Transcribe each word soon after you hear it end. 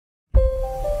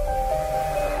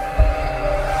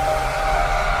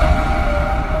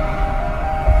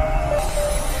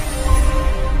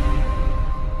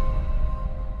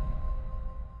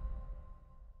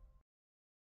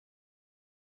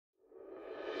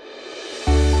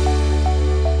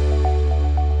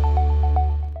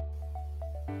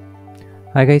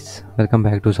Hi guys, welcome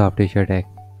back to SoftAsia Tech.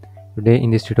 Today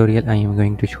in this tutorial I am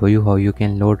going to show you how you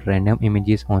can load random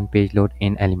images on page load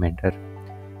in Elementor.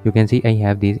 You can see I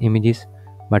have these images,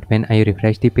 but when I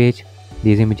refresh the page,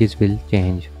 these images will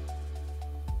change.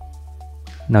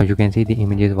 Now you can see the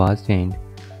images was changed.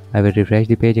 I will refresh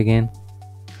the page again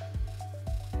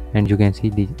and you can see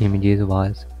the images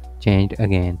was changed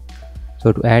again.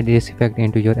 So to add this effect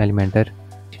into your Elementor,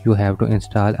 you have to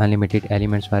install unlimited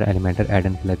elements for Elementor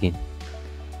add-on plugin.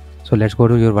 So let's go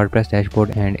to your WordPress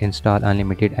dashboard and install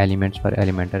unlimited elements for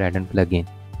Elementor add-on plugin.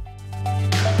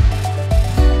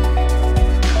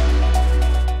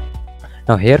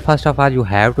 Now here first of all you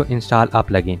have to install a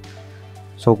plugin.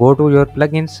 So go to your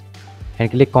plugins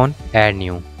and click on add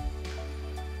new.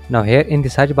 Now here in the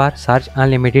search bar search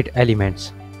unlimited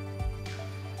elements.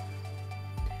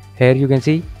 Here you can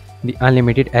see the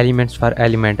unlimited elements for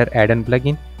Elementor add-on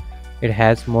plugin. It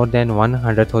has more than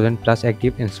 100,000 plus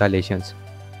active installations.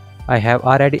 I have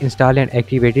already installed and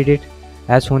activated it.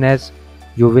 As soon as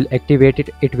you will activate it,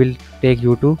 it will take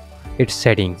you to its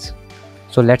settings.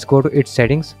 So let's go to its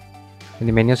settings. In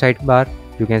the menu sidebar,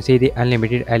 you can see the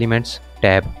unlimited elements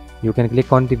tab. You can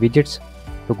click on the widgets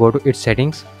to go to its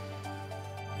settings.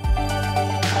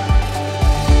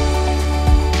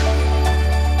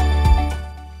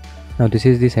 Now this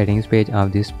is the settings page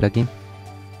of this plugin.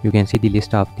 You can see the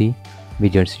list of the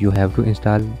widgets. You have to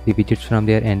install the widgets from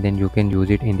there and then you can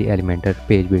use it in the Elementor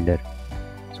page builder.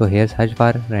 So here search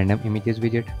for random images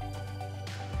widget.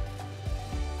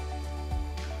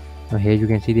 Now here you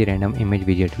can see the random image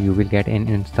widget. You will get an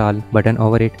install button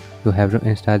over it. You have to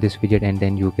install this widget and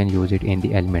then you can use it in the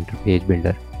Elementor page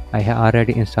builder. I have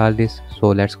already installed this, so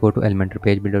let's go to Elementor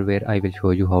page builder where I will show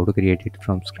you how to create it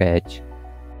from scratch.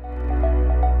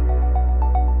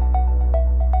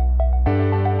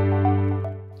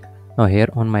 Now here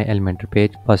on my Elementor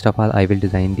page, first of all I will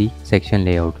design the section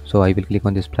layout. So I will click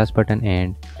on this plus button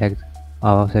and select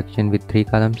our section with 3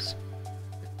 columns.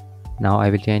 Now I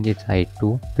will change its height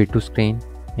to fit to screen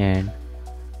and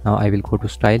now I will go to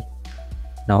style.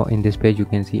 Now in this page you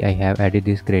can see I have added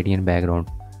this gradient background.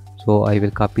 So I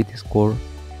will copy this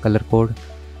color code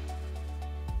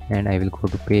and I will go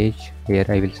to page. Here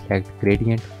I will select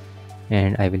gradient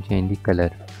and I will change the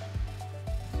color.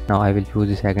 Now I will choose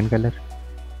the second color.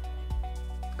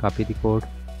 Copy the code,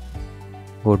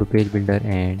 go to page builder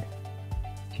and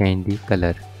change the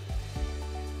color.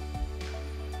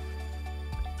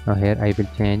 Now here I will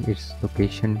change its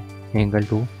location angle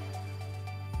to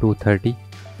 230,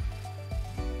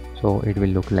 so it will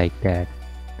look like that.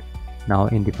 Now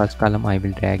in the first column I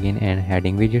will drag in an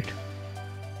heading widget.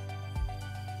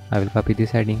 I will copy this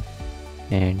heading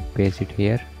and paste it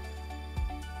here.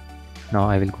 Now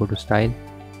I will go to style.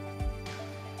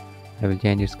 I will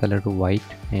change its color to white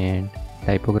and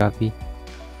typography.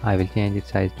 I will change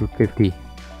its size to 50.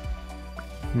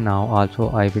 Now also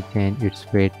I will change its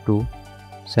weight to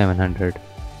 700.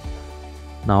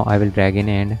 Now I will drag in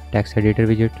an text editor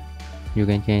widget. You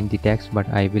can change the text, but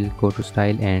I will go to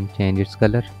style and change its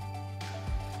color.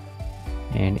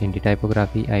 And in the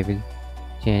typography I will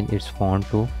change its font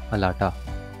to Alata.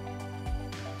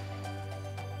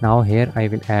 Now here I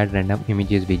will add random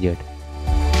images widget.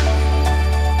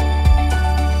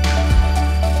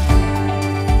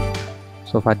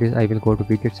 So for this I will go to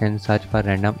widgets and search for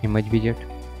random image widget.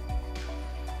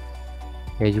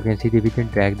 As you can see the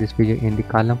widget, drag this widget in the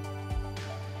column.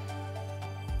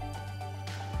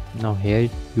 Now here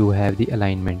you have the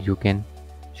alignment. You can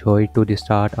show it to the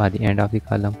start or the end of the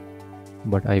column,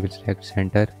 but I will select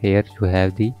center. Here you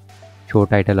have the show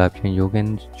title option. You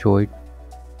can show it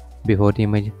before the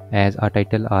image as a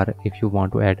title, or if you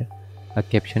want to add a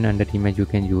caption under the image you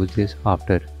can use this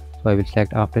after. So I will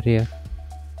select after here.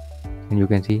 And you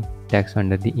can see text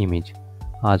under the image.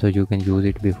 Also you can use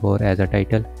it before as a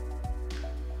title,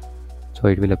 so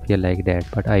it will appear like that,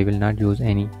 but I will not use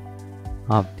any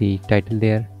of the title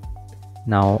there.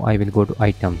 Now I will go to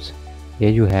items. Here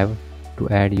you have to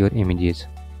add your images.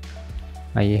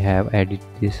 I have added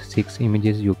these 6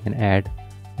 images. You can add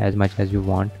as much as you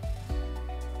want.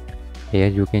 Here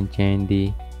you can change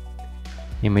the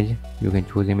image. You can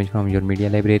choose image from your media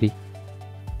library.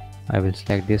 I will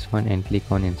select this one and click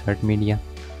on insert media.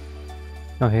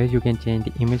 Now here you can change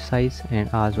the image size and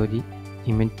also the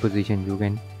image position. You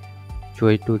can show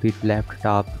it to the left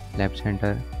top, left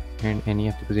center and any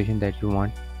of the position that you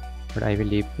want, but I will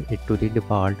leave it to the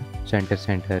default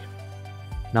center.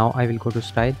 Now I will go to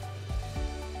style.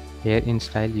 Here in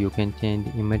style you can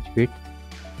change the image width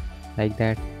like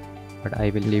that, but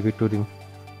I will leave it to the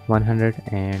 100,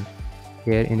 and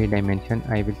here in the dimension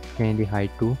I will change the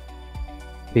height to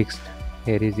fixed.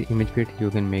 Here is the image width. You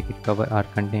can make it cover or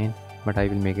contain but I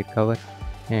will make it cover,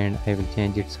 and I will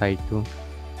change its height to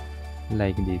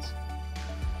like this.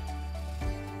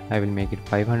 I will make it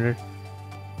 500,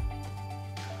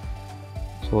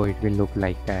 so it will look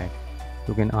like that.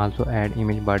 You can also add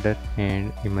image border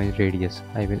and image radius.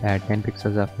 I will add 10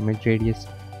 pixels of image radius,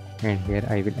 and here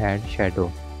I will add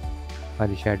shadow. For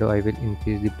the shadow I will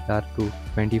increase the blur to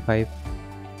 25,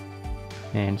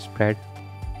 and spread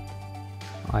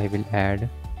I will add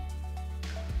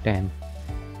 10.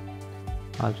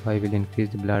 Also I will increase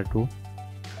the blur to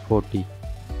 40.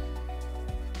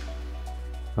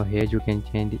 Now here you can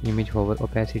change the image hover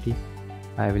opacity.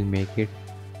 I will make it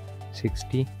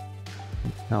 60.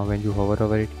 Now when you hover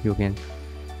over it, you can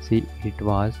see it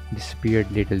was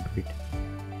disappeared little bit.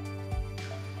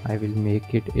 I will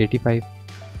make it 85.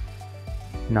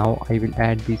 Now I will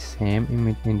add the same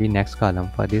image in the next column.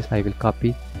 For this I will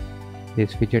copy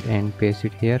this widget and paste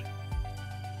it here.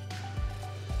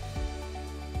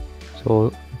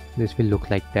 So this will look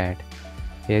like that.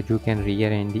 Here you can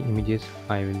rearrange the images.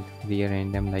 I will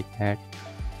rearrange them like that.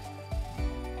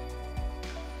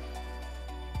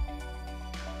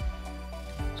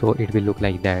 So it will look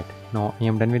like that. Now I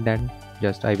am done with that.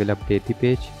 Just I will update the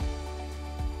page.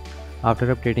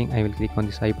 After updating, I will click on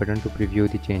this I button to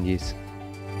preview the changes.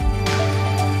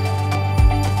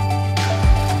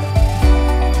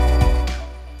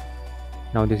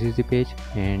 Now this is the page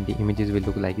and the images will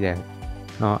look like that.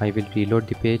 Now I will reload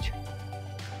the page,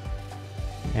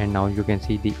 and now you can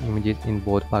see the images in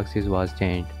both boxes was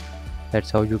changed. That's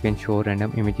how you can show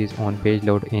random images on page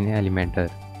load in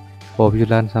Elementor. Hope you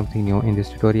learned something new in this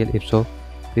tutorial. If so,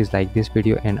 please like this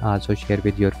video and also share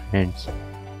with your friends.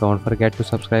 Don't forget to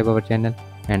subscribe our channel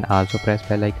and also press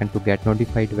bell icon to get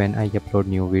notified when I upload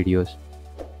new videos.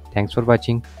 Thanks for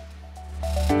watching.